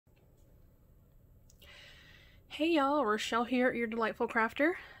Hey y'all, Rochelle here, your delightful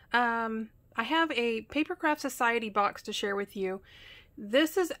crafter. I have a PaperCraft Society box to share with you.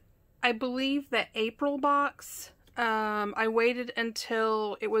 This is, I believe, the April box. I waited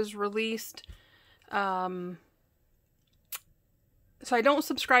until it was released. So I don't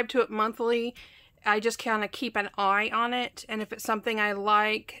subscribe to it monthly. I just kind of keep an eye on it, and if it's something I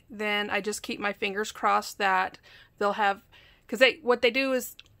like, then I just keep my fingers crossed that they'll have, because what they do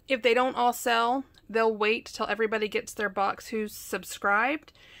is, if they don't all sell, they'll wait till everybody gets their box who's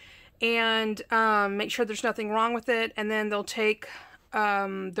subscribed, and make sure there's nothing wrong with it, and then they'll take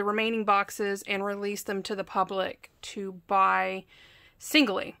the remaining boxes and release them to the public to buy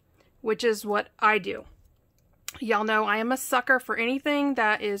singly, which is what I do. Y'all know I am a sucker for anything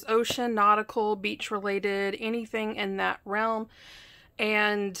that is ocean, nautical, beach related, anything in that realm.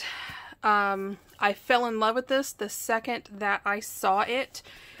 And I fell in love with this the second that I saw it.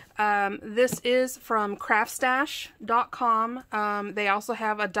 This is from craftstash.com. They also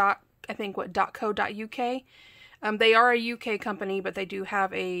have a .co.uk. They are a UK company, but they do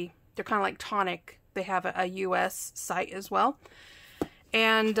have they're kind of like Tonic. They have a US site as well.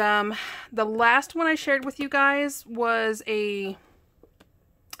 And the last one I shared with you guys was I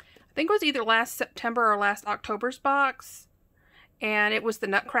think it was either last September or last October's box. And it was the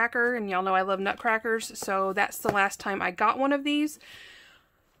Nutcracker, and y'all know I love Nutcrackers, so that's the last time I got one of these.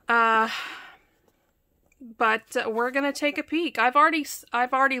 But we're gonna take a peek. I've already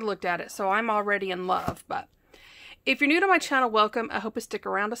looked at it, so I'm already in love. But if you're new to my channel, welcome. I hope you stick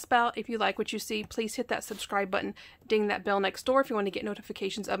around a spout. If you like what you see, please hit that subscribe button, ding that bell next door if you want to get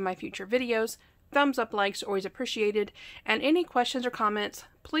notifications of my future videos. Thumbs up, likes are always appreciated, and any questions or comments,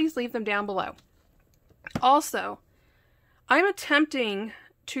 please leave them down below. Also, I'm attempting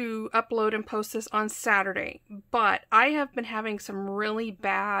to upload and post this on Saturday, but I have been having some really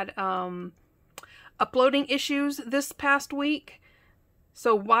bad uploading issues this past week.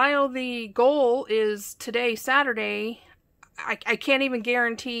 So while the goal is today, Saturday, I can't even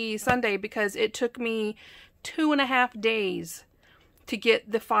guarantee Sunday, because it took me 2.5 days to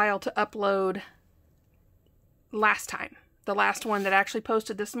get the file to upload last time. The last one that I actually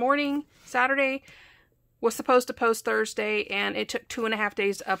posted this morning, Saturday, was supposed to post Thursday, and it took 2.5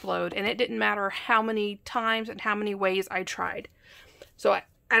 days to upload, and it didn't matter how many times and how many ways I tried. So I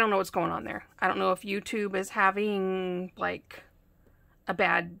don't know what's going on there. I don't know if YouTube is having, like, a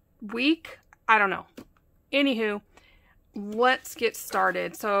bad week. I don't know. Anywho, let's get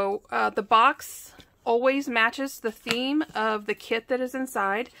started. So the box always matches the theme of the kit that is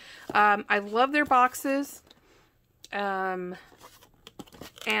inside. I love their boxes. And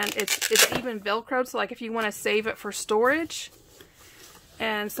it's even Velcroed, so like if you want to save it for storage.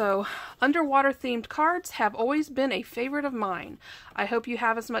 And so, underwater themed cards have always been a favorite of mine. I hope you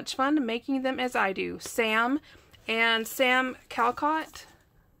have as much fun making them as I do. Sam Calcott,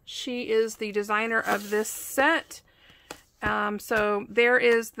 she is the designer of this set. So there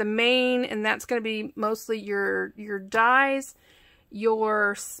is the main, and that's going to be mostly your dies,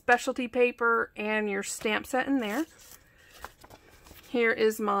 your specialty paper, and your stamp set in there. Here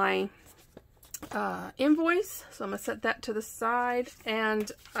is my invoice, so I'm going to set that to the side. And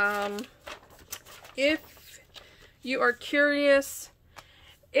if you are curious,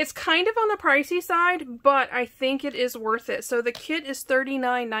 it's kind of on the pricey side, but I think it is worth it. So the kit is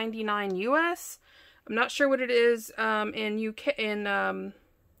 $39.99 US. I'm not sure what it is in UK, and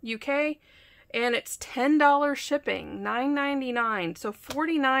it's $10 shipping, $9.99, so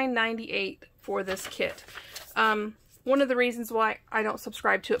 $49.98 for this kit. One of the reasons why I don't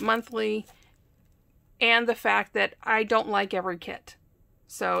subscribe to it monthly, and the fact that I don't like every kit.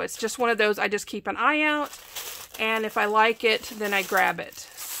 So it's just one of those, I just keep an eye out, and if I like it, then I grab it.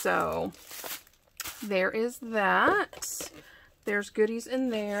 So there is that. There's goodies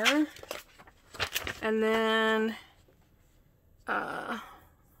in there. And then I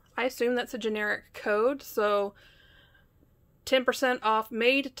assume that's a generic code. So 10% off,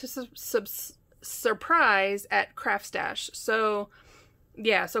 made to surprise at CraftStash. So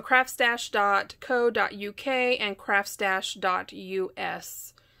yeah, so craftstash.co.uk and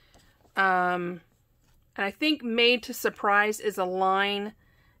craftstash.us. And I think made to surprise is a line,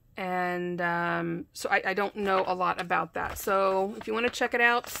 and so I don't know a lot about that. So if you want to check it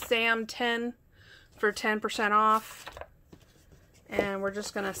out, Sam10 for 10% off. And we're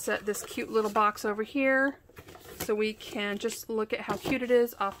just going to set this cute little box over here so we can just look at how cute it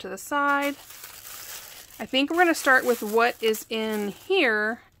is off to the side. I think we're going to start with what is in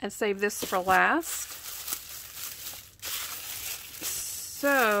here and save this for last.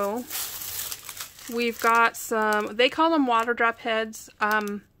 So we've got some, they call them water drop heads,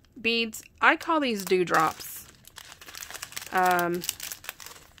 beads. I call these dewdrops.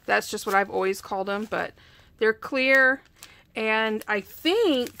 That's just what I've always called them, but they're clear. And I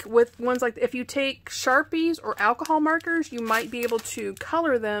think with ones like, if you take Sharpies or alcohol markers, you might be able to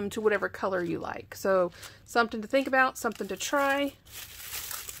color them to whatever color you like. So something to think about, something to try.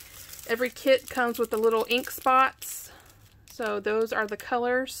 Every kit comes with the little ink spots. So those are the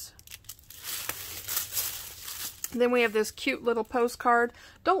colors. Then we have this cute little postcard.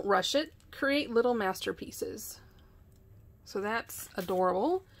 Don't rush it. Create little masterpieces. So that's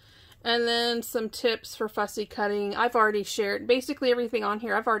adorable. And then some tips for fussy cutting. I've already shared basically everything on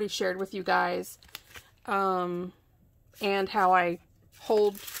here. I've already shared with you guys. And how I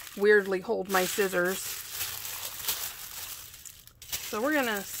weirdly hold my scissors. So we're going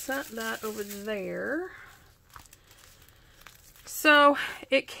to set that over there. So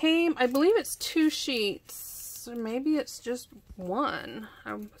it came, I believe it's 2 sheets. Or maybe it's just 1.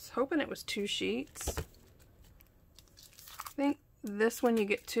 I was hoping it was 2 sheets. I think this one you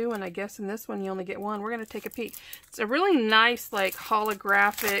get 2, and I guess in this one you only get 1. We're going to take a peek. It's a really nice, like,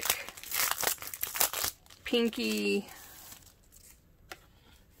 holographic, pinky.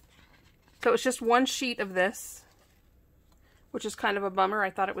 So it's just 1 sheet of this, which is kind of a bummer. I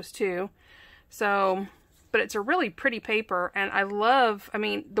thought it was 2. So, but it's a really pretty paper, and I love, I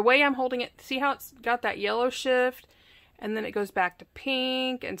mean, the way I'm holding it, see how it's got that yellow shift? And then it goes back to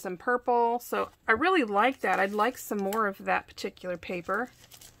pink and some purple. So I really like that. I'd like some more of that particular paper.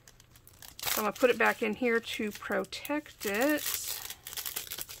 So I'm going to put it back in here to protect it.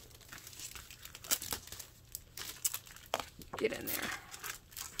 Get in there.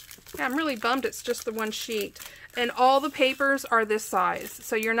 Yeah, I'm really bummed it's just the 1 sheet. And all the papers are this size.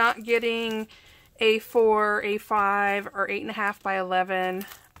 So you're not getting A4, A5, or 8.5 by 11.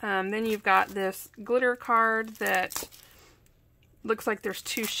 Then you've got this glitter card that looks like there's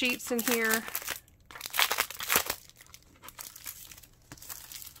 2 sheets in here.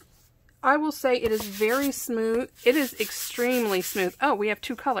 I will say it is very smooth. It is extremely smooth. Oh, we have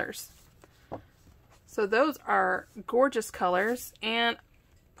 2 colors. So those are gorgeous colors. And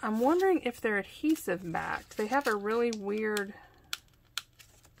I'm wondering if they're adhesive backed. They have a really weird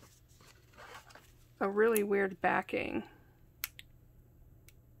backing.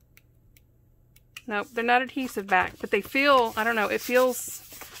 Nope, they're not adhesive back, but they feel, I don't know, it feels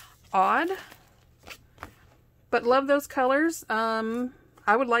odd. But love those colors.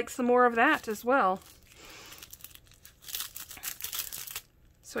 I would like some more of that as well.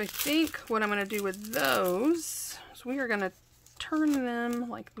 So I think what I'm going to do with those is we are going to turn them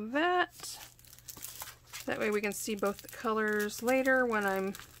like that. That way we can see both the colors later when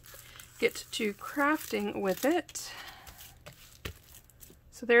I get to crafting with it.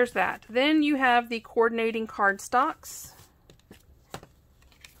 So there's that. Then you have the coordinating cardstocks.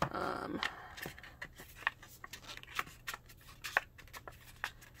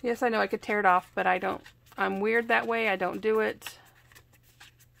 Yes, I know I could tear it off, but I don't. I'm weird that way. I don't do it.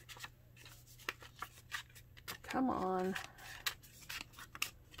 Come on.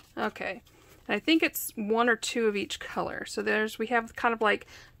 Okay. And I think it's 1 or 2 of each color. So we have kind of like,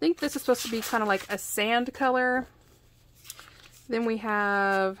 I think this is supposed to be kind of like a sand color. Then we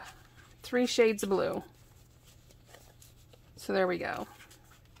have 3 shades of blue. So there we go.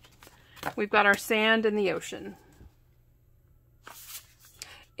 We've got our sand in the ocean.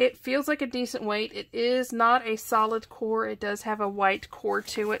 It feels like a decent weight. It is not a solid core. It does have a white core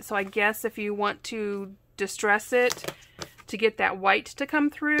to it. So I guess if you want to distress it to get that white to come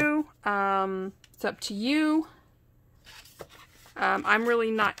through, it's up to you. I'm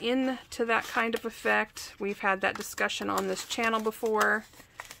really not into that kind of effect. We've had that discussion on this channel before.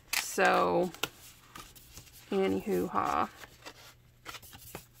 So, anywho-ha.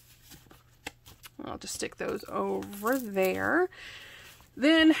 I'll just stick those over there.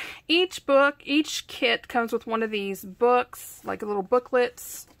 Then each kit comes with one of these books, like little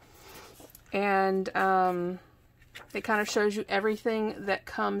booklets. And it kind of shows you everything that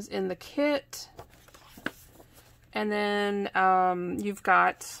comes in the kit. And then you've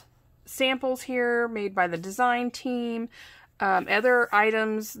got samples here made by the design team. Other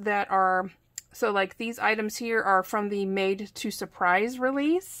items that are, so like these items here are from the Made to Surprise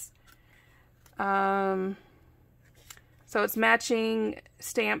release. So it's matching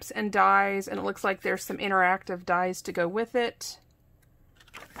stamps and dies, and it looks like there's some interactive dies to go with it.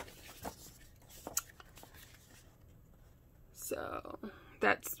 So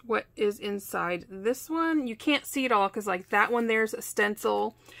that's what is inside this one. You can't see it all because like that one there's a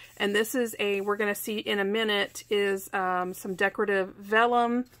stencil, and this is we're going to see in a minute, is some decorative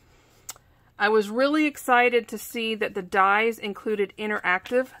vellum. I was really excited to see that the dies included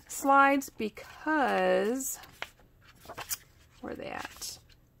interactive slides because Where are they at?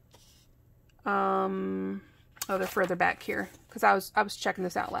 Oh, they're further back here because I was checking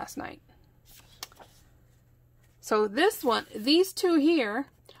this out last night. So this one, these two here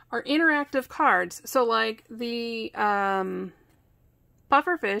are interactive cards. So like the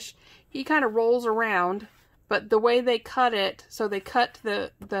pufferfish, he kind of rolls around, but the way they cut it, so they cut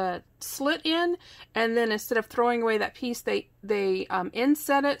the slit in, and then instead of throwing away that piece, they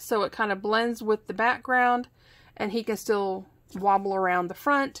inset it so it kind of blends with the background, and he can still wobble around the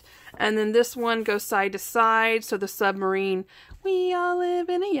front. And then this one goes side to side, so the submarine, we all live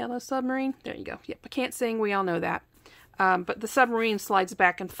in a yellow submarine. There you go. Yep, I can't sing, we all know that. But the submarine slides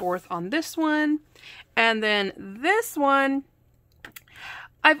back and forth on this one. And then this one,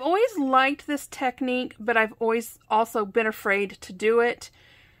 I've always liked this technique, but I've always also been afraid to do it.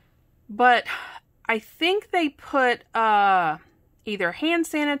 But I think they put either hand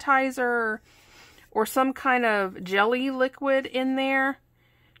sanitizer or some kind of jelly liquid in there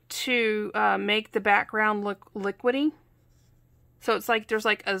to make the background look liquidy. So it's like there's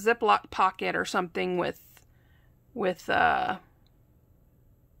like a Ziploc pocket or something with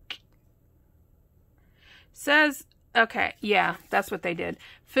says, okay, yeah, that's what they did.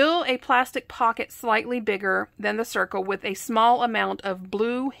 Fill a plastic pocket slightly bigger than the circle with a small amount of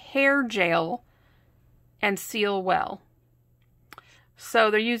blue hair gel and seal well. So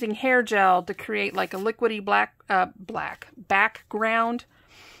they're using hair gel to create like a liquidy black background.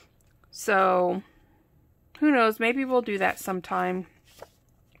 So who knows, maybe we'll do that sometime.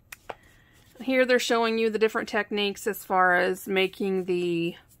 Here they're showing you the different techniques as far as making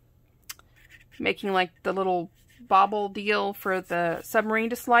like the little bobble deal for the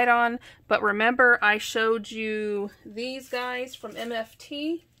submarine to slide on. But remember, I showed you these guys from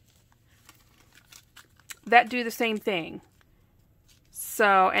MFT that do the same thing.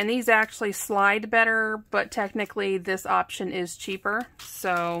 So, and these actually slide better, but technically this option is cheaper.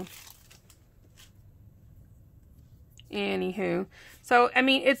 So, anywho. So, I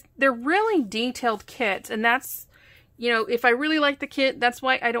mean, they're really detailed kits, and that's, you know, if I really like the kit, that's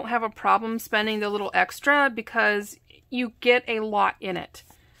why I don't have a problem spending the little extra, because you get a lot in it.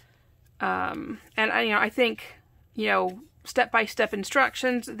 And I think, you know, step-by-step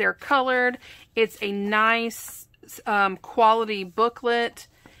instructions, they're colored. It's a nice quality booklet,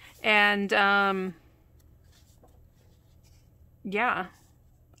 and yeah,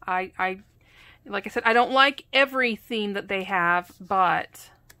 like I said, I don't like every theme that they have,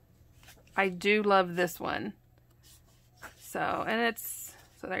 but I do love this one. So, and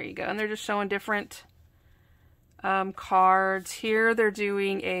so there you go. And they're just showing different cards. Here they're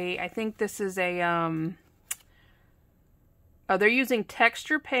doing I think this is they're using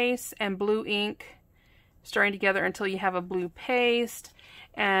texture paste and blue ink, stirring together until you have a blue paste.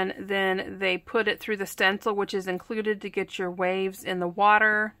 And then they put it through the stencil, which is included to get your waves in the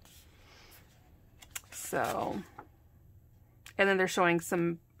water. So, and then they're showing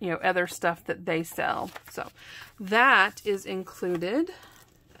some, you know, other stuff that they sell. So that is included.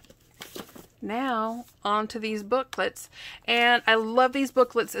 Now on to these booklets. And I love these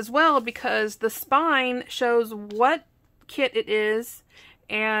booklets as well because the spine shows what kit it is.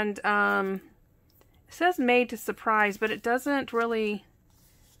 And it says made to surprise, but it doesn't really,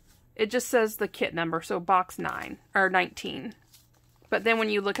 it just says the kit number. So box 9 or 19. But then when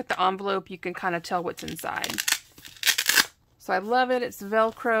you look at the envelope, you can kind of tell what's inside. So I love it. It's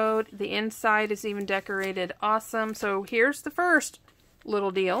Velcroed. The inside is even decorated. Awesome. So here's the first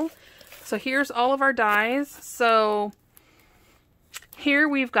little deal. So here's all of our dies. So here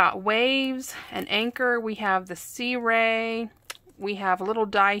we've got waves, an anchor. We have the sea ray. We have a little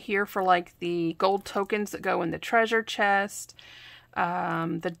die here for like the gold tokens that go in the treasure chest.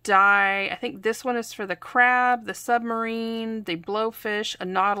 The die, I think this one is for the crab, the submarine, the blowfish, a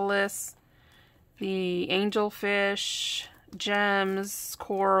nautilus, the angelfish, gems,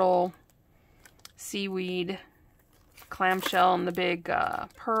 coral, seaweed, clamshell, and the big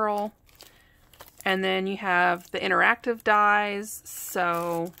pearl. And then you have the interactive dies.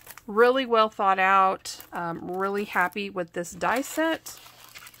 So really well thought out. Really happy with this die set.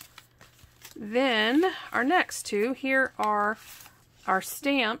 Then our next two here are our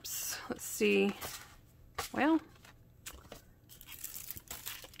stamps. Let's see. Well,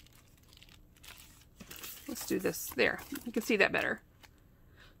 let's do this. There, you can see that better.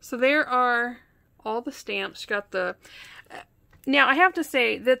 So there are all the stamps. You got the. Now I have to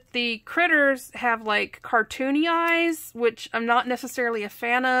say that the critters have like cartoony eyes, which I'm not necessarily a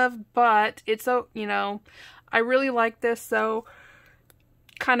fan of, but it's so, you know, I really like this, so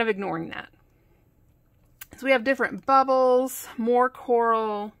kind of ignoring that. So we have different bubbles, more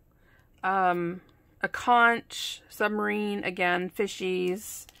coral, a conch, submarine, again,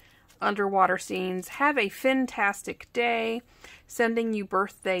 fishies, underwater scenes. Have a fantastic day. Sending you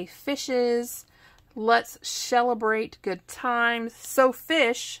birthday fishes. Let's celebrate good times. So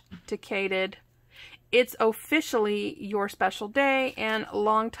fish, Decaded, it's officially your special day, and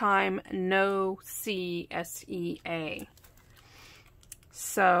long time no see, SEA.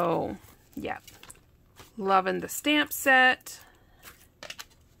 So, yeah. Loving the stamp set.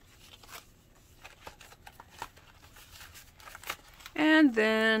 And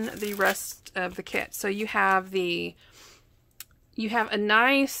then the rest of the kit. So you have a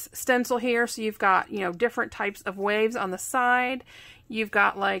nice stencil here. So you've got, you know, different types of waves on the side. You've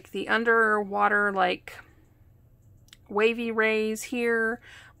got like the underwater, like wavy rays here,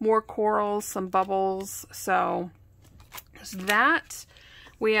 more corals, some bubbles. So that.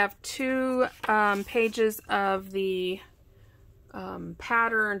 We have 2 pages of the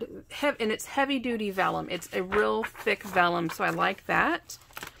patterned, and it's heavy duty vellum. It's a real thick vellum, so I like that.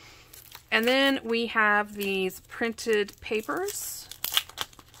 And then we have these printed papers.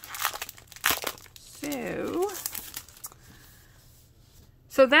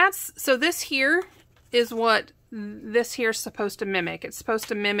 So this this is what this here is supposed to mimic. It's supposed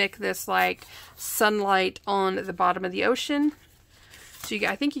to mimic this like sunlight on the bottom of the ocean. So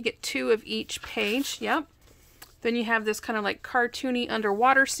I think you get 2 of each page. Yep. Then you have this kind of like cartoony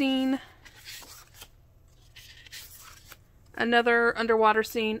underwater scene. Another underwater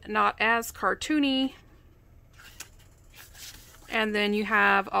scene, not as cartoony. And then you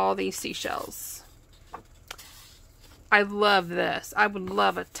have all these seashells. I love this. I would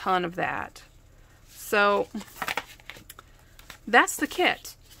love a ton of that. So that's the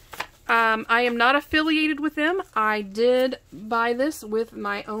kit. I am not affiliated with them. I did buy this with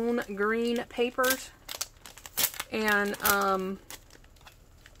my own green papers. And,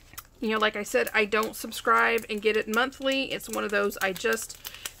 you know, like I said, I don't subscribe and get it monthly. It's one of those I just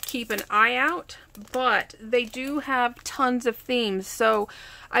keep an eye out. But they do have tons of themes. So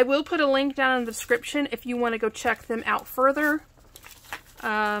I will put a link down in the description if you want to go check them out further.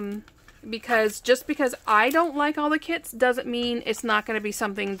 Because just because I don't like all the kits doesn't mean it's not going to be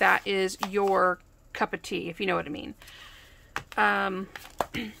something that is your cup of tea, if you know what I mean.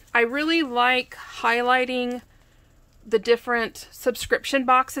 I really like highlighting the different subscription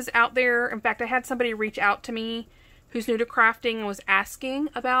boxes out there. In fact, I had somebody reach out to me who's new to crafting and was asking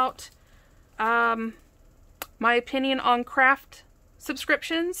about my opinion on craft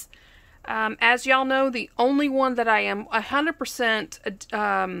subscriptions. As y'all know, the only one that I am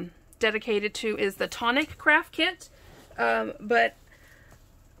 100% dedicated to is the Tonic Craft Kit. But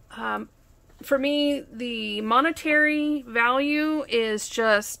for me, the monetary value is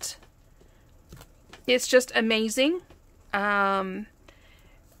just, it's just amazing. The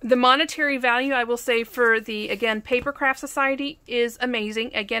monetary value, I will say, for the, again, PaperCraft Society is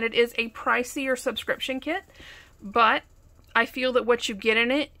amazing. Again, it is a pricier subscription kit, but I feel that what you get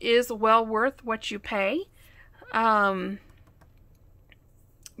in it is well worth what you pay.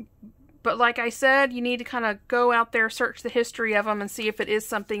 But like I said, you need to kind of go out there, search the history of them, and see if it is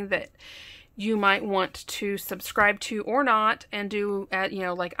something that you might want to subscribe to or not, and do, you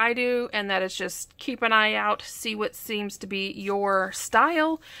know, like I do, and that is just keep an eye out, see what seems to be your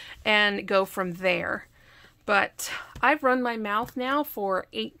style, and go from there. But I've run my mouth now for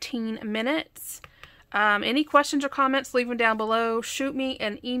 18 minutes. Any questions or comments, leave them down below. Shoot me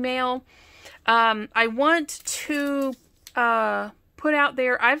an email. I want to put out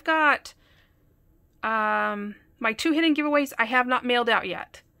there, I've got my 2 hidden giveaways I have not mailed out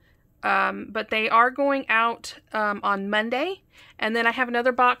yet. But they are going out on Monday. And then I have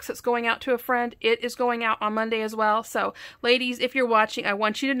another box that's going out to a friend. It is going out on Monday as well. So, ladies, if you're watching, I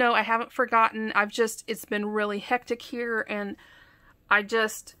want you to know I haven't forgotten. It's been really hectic here, and I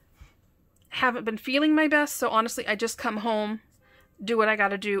just haven't been feeling my best. So, honestly, I just come home, do what I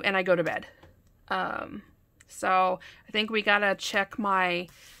gotta do, and I go to bed. So, I think we gotta check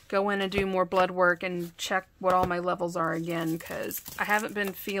go in and do more blood work and check what all my levels are again, because I haven't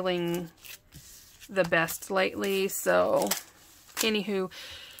been feeling the best lately. So, anywho,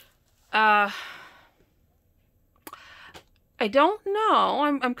 I don't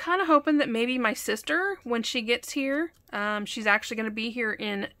know. I'm kind of hoping that maybe my sister, when she gets here, she's actually going to be here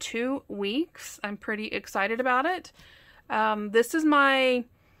in 2 weeks. I'm pretty excited about it. This is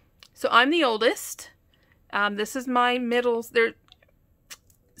so I'm the oldest. This is my middle.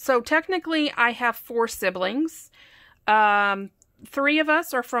 So technically I have 4 siblings. 3 of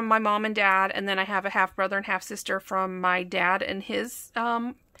us are from my mom and dad, and then I have a half brother and half sister from my dad and his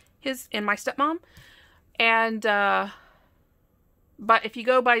and my stepmom. And But if you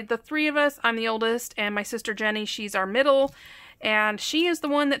go by the three of us, I'm the oldest, and my sister Jenny, she's our middle, and she is the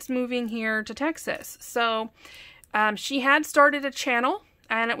one that's moving here to Texas. So she had started a channel,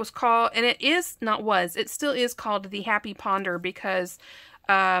 and it was called, and it still is called The Happy Ponder, because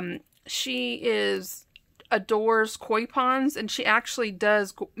she adores koi ponds, and she actually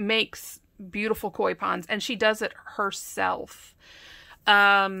makes beautiful koi ponds, and she does it herself.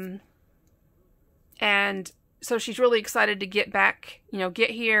 And so she's really excited to get back,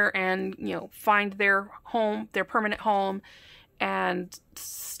 get here and, find their home, their permanent home, and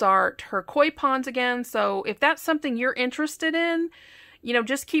start her koi ponds again. So if that's something you're interested in,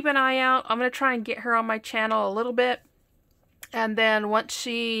 just keep an eye out. I'm going to try and get her on my channel a little bit. And then once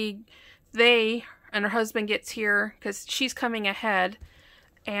they and her husband gets here, because she's coming ahead,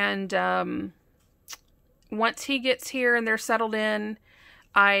 and once he gets here and they're settled in,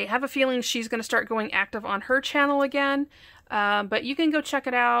 I have a feeling she's going to start going active on her channel again, but you can go check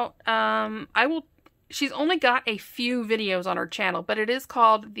it out. She's only got a few videos on her channel, but it is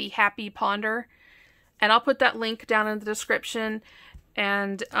called The Happy Ponder, and I'll put that link down in the description.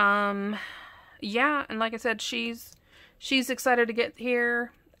 And yeah, and like I said, she's excited to get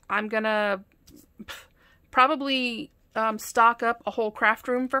here. I'm gonna probably stock up a whole craft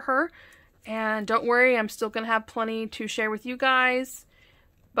room for her, and don't worry, I'm still gonna have plenty to share with you guys.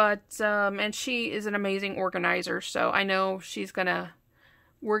 But, and she is an amazing organizer, so I know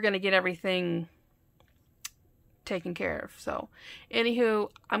we're gonna get everything taken care of. So, anywho,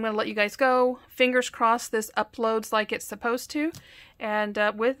 I'm gonna let you guys go. Fingers crossed this uploads like it's supposed to. And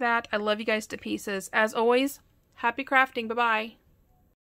with that, I love you guys to pieces. As always, happy crafting. Bye-bye.